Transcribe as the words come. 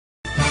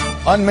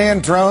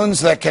Unmanned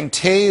drones that can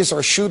tase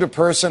or shoot a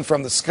person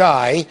from the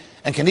sky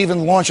and can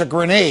even launch a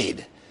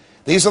grenade.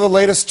 These are the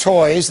latest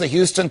toys the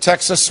Houston,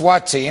 Texas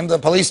SWAT team, the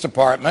police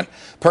department,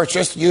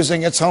 purchased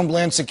using its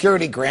Homeland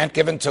Security grant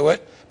given to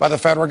it by the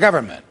federal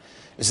government.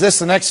 Is this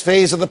the next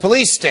phase of the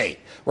police state,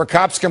 where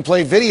cops can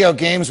play video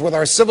games with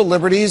our civil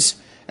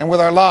liberties and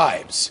with our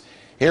lives?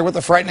 Here with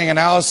the frightening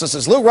analysis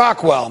is Lew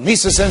Rockwell,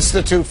 Mises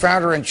Institute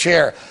founder and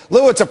chair.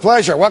 Lew, it's a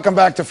pleasure. Welcome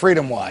back to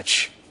Freedom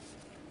Watch.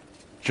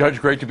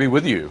 Judge, great to be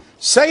with you.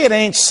 Say it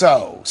ain't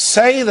so.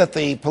 Say that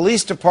the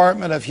police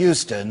department of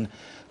Houston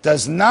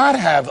does not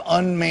have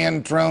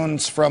unmanned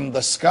drones from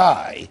the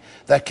sky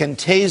that can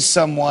tase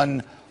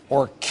someone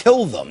or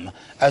kill them,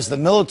 as the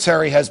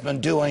military has been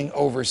doing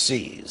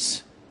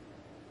overseas.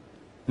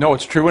 No,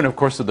 it's true, and of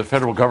course the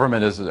federal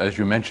government is, as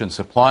you mentioned,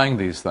 supplying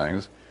these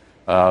things.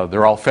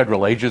 They're all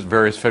federal agents,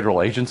 various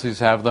federal agencies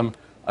have them.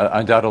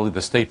 Undoubtedly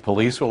the state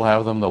police will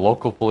have them, the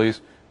local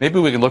police. Maybe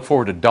we can look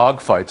forward to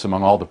dogfights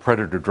among all the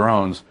Predator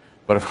drones,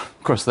 but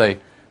of course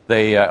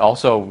they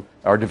also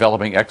are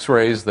developing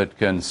X-rays that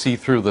can see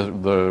through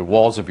the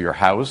walls of your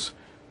house.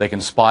 They can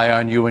spy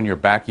on you in your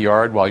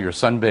backyard while you're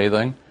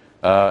sunbathing.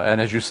 And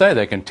as you say,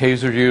 they can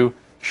taser you,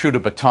 shoot a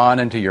baton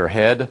into your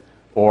head,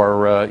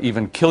 or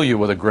even kill you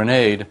with a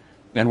grenade.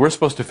 And we're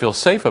supposed to feel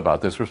safe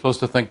about this. We're supposed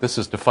to think this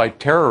is to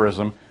fight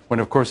terrorism, when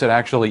of course it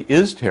actually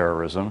is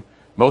terrorism.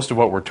 Most of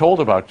what we're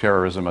told about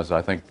terrorism is,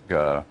 I think,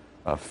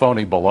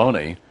 phony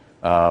baloney.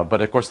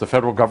 But of course the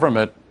federal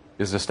government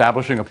is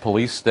establishing a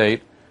police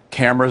state,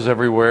 cameras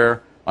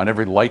everywhere, on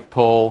every light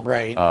pole,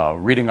 right.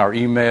 Reading our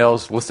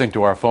emails, listening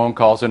to our phone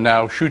calls, and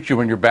now shoot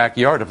you in your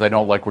backyard if they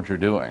don't like what you're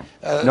doing.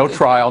 No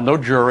trial, no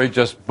jury,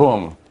 just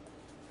boom.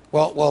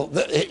 Well,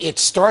 it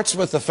starts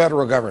with the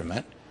federal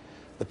government.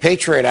 The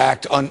Patriot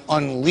Act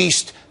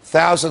unleashed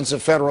thousands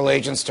of federal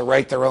agents to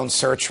write their own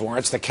search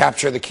warrants, to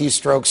capture the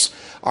keystrokes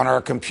on our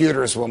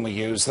computers when we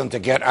use them, to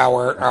get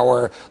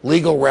our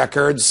legal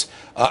records,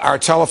 our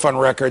telephone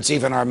records,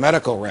 even our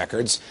medical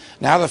records.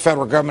 Now the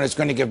federal government is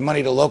going to give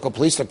money to local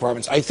police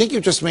departments. I think you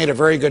just made a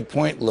very good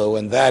point, Lew,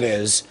 and that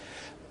is,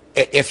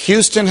 if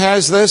Houston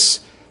has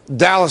this,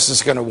 Dallas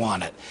is going to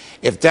want it.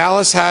 If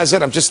Dallas has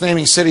it, I'm just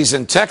naming cities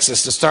in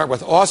Texas to start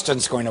with,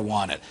 Austin's going to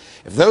want it.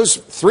 If those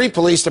three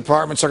police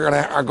departments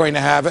are going to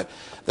have it,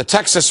 the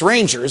Texas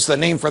Rangers, the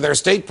name for their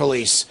state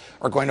police,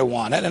 are going to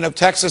want it. And if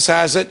Texas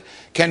has it,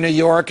 can New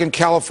York and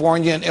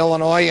California and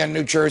Illinois and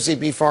New Jersey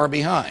be far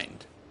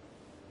behind?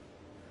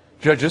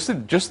 Judge,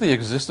 just the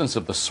existence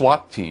of the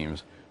SWAT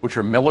teams, which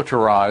are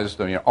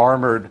militarized,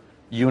 armored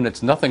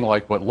units, nothing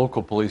like what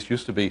local police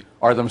used to be,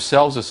 are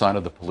themselves a sign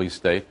of the police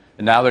state.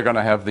 And now they're going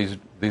to have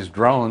these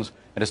drones.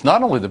 And it's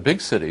not only the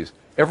big cities.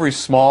 Every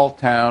small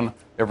town,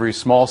 every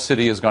small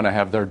city is going to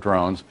have their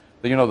drones.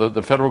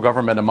 The federal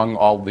government, among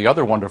all the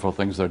other wonderful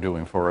things they're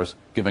doing for us,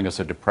 giving us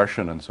a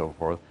depression and so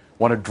forth,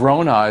 want to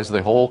drone-ize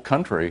the whole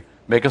country,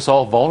 make us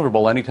all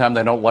vulnerable anytime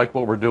they don't like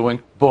what we're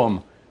doing,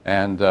 boom.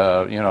 And,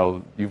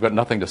 you've got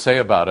nothing to say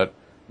about it.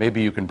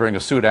 Maybe you can bring a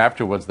suit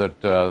afterwards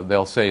that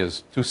they'll say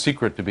is too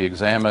secret to be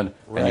examined,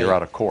 right. And you're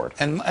out of court.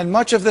 And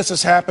much of this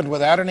has happened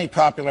without any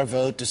popular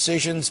vote.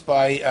 Decisions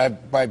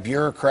by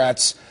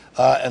bureaucrats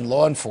and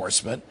law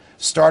enforcement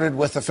started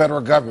with the federal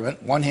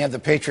government. One hand the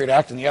Patriot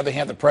Act, and the other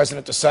hand the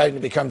president deciding to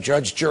become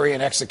judge, jury,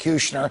 and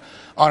executioner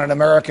on an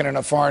American in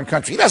a foreign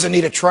country. He doesn't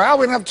need a trial.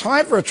 We don't have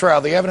time for a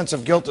trial. The evidence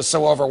of guilt is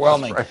so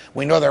overwhelming. Right.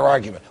 We know their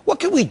argument. What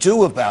can we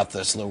do about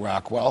this, Lew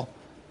Rockwell?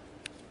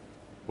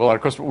 Well,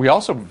 of course, we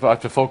also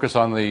have to focus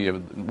on the,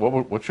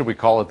 what should we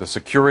call it, the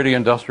security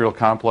industrial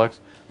complex.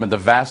 I mean, the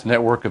vast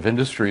network of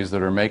industries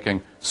that are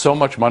making so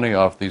much money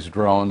off these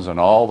drones and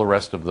all the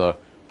rest of the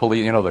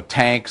police, the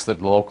tanks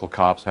that local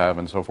cops have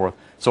and so forth.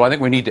 So I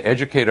think we need to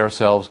educate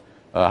ourselves.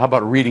 How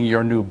about reading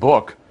your new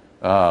book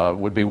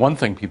would be one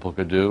thing people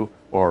could do,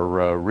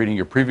 or reading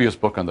your previous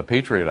book on the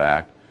Patriot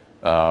Act.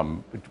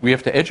 We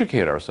have to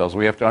educate ourselves.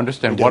 We have to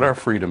understand what our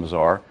freedoms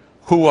are,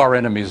 who our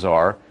enemies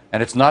are,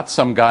 and it's not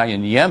some guy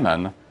in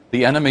Yemen.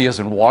 The enemy is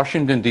in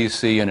Washington,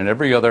 D.C., and in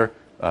every other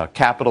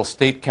capital,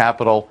 state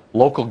capital,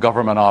 local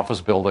government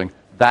office building.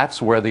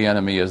 That's where the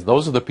enemy is.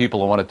 Those are the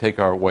people who want to take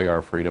away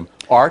our freedom,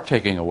 are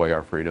taking away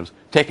our freedoms,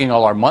 taking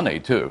all our money,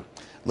 too.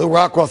 Lew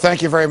Rockwell,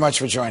 thank you very much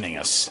for joining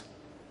us.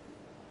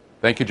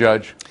 Thank you,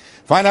 Judge.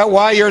 Find out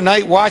why your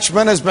night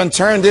watchman has been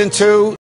turned into